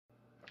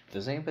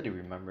Does anybody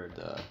remember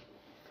the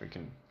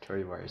freaking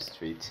Tory Wires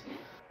tweet?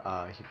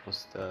 He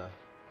posted a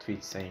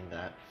tweet saying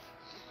that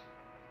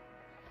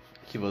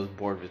he was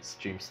bored with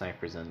stream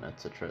snipers and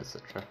etc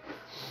etc.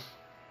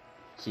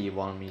 He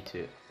wanted me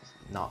to,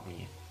 not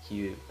me,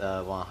 he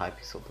wanted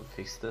Hypixel to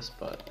fix this,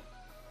 but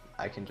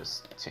I can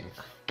just think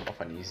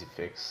of an easy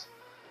fix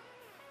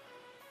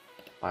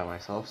by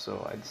myself,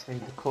 so I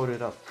decided to code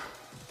it up.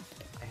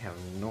 I have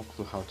no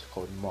clue how to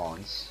code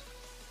mods,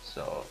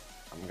 so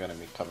I'm gonna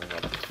be coming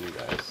up with you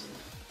guys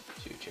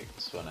to check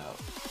this one out.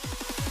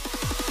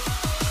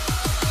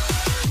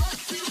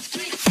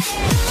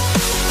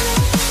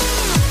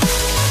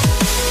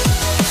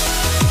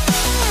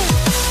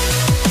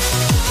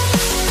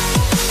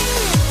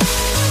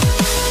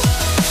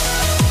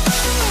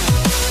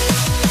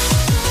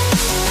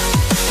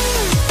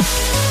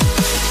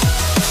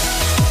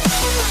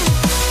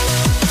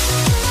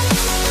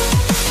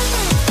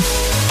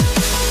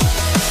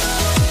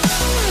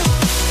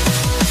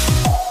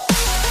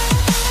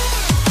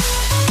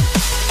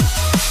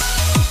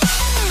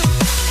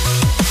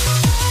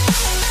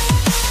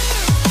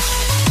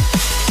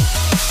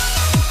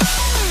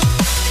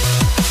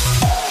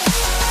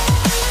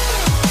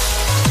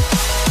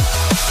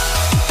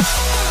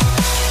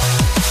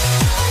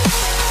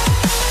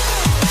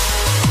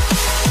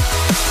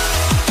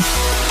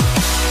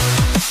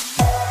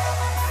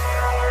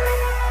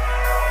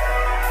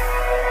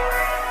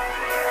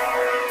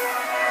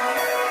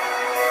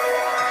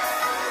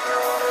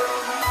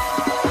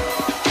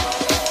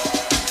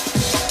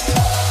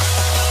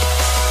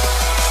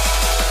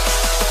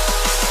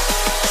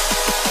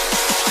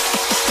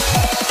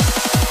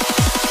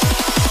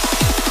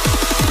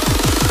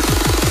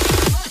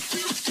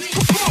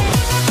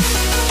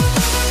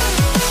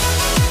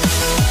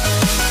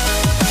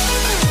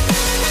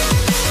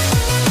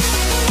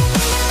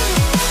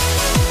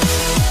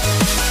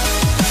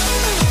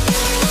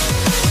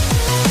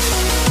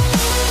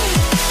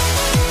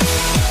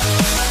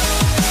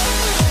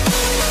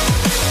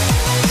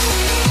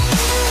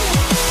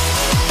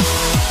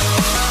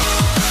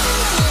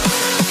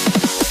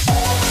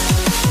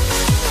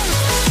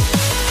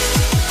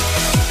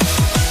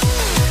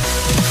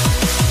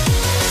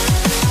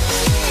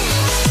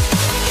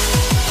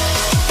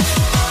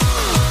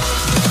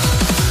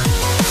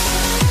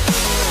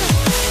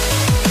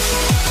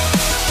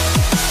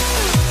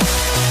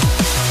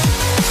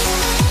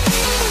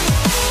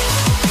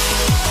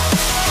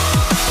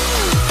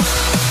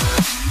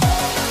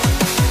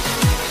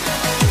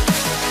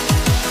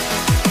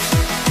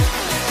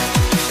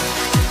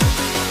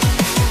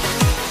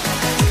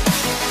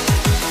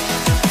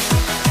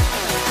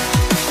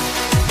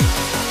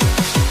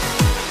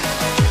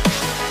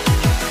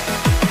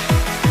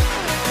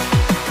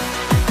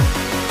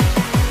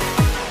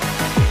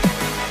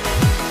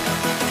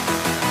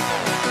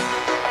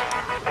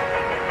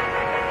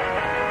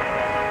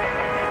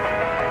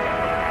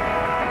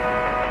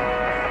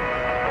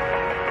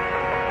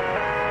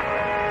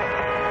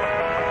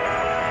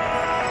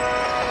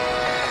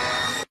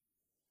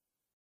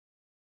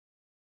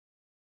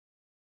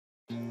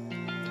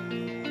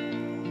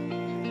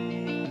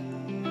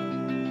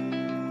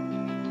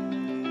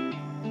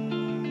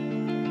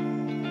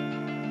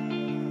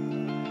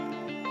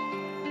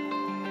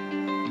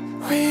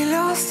 We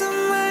lost our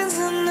minds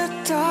in the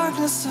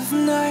darkness of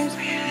night.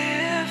 We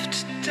live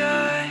to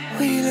die.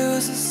 We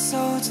lose our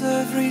souls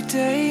every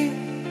day.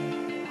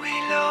 We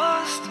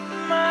lost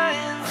our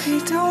minds. We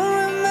don't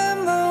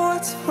remember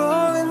what's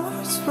wrong and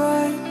what's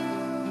right.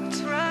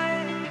 What's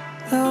right?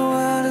 The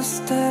world is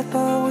dead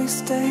but we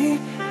stay.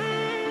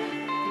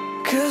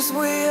 'Cause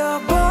we are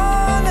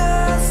born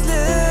as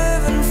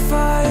living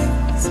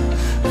fights.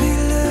 We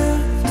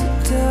live to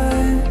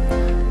die.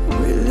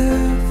 We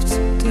live to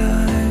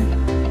die.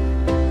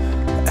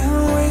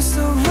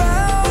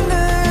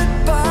 Surrounded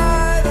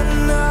by the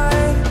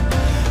night,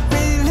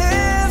 we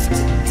live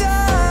to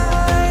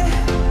die.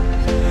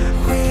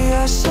 We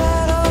are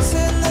shadows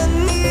in the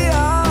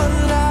neon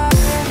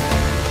light.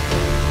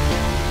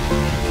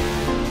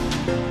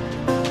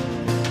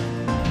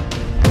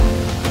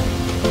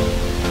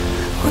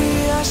 We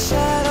are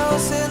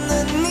shadows in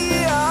the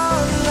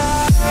neon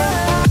light.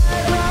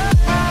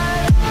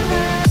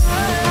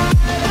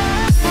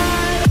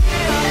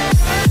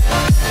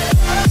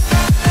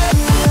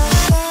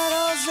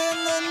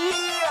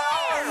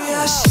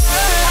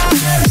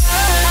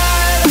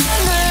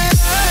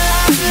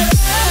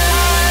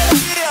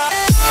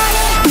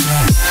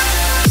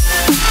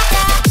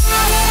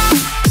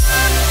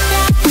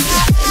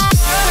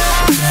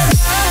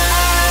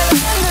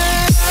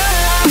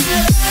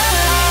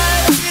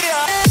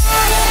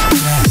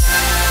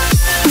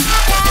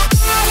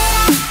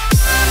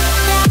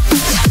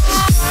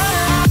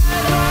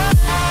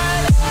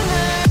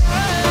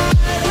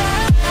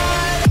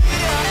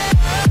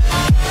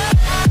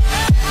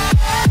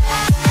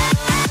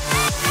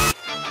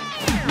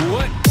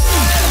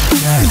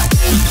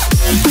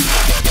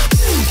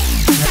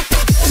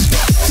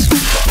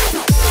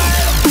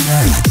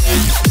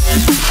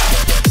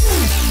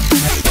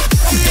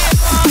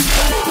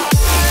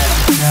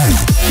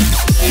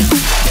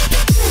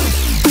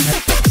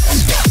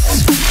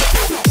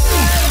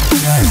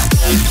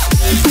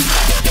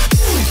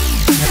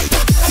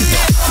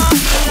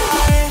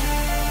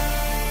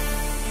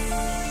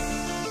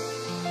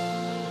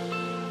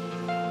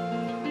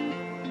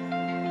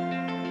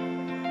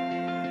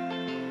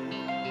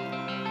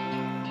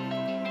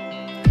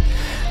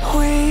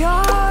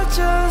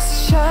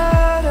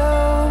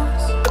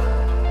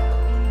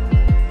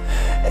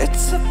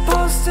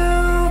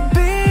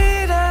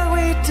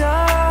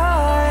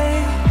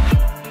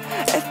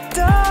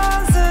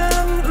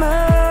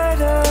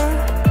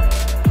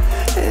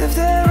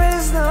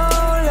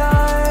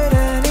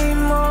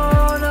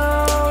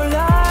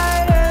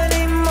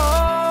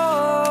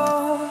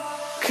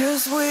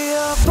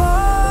 are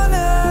born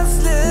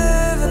as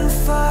living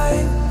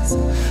fights.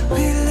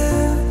 We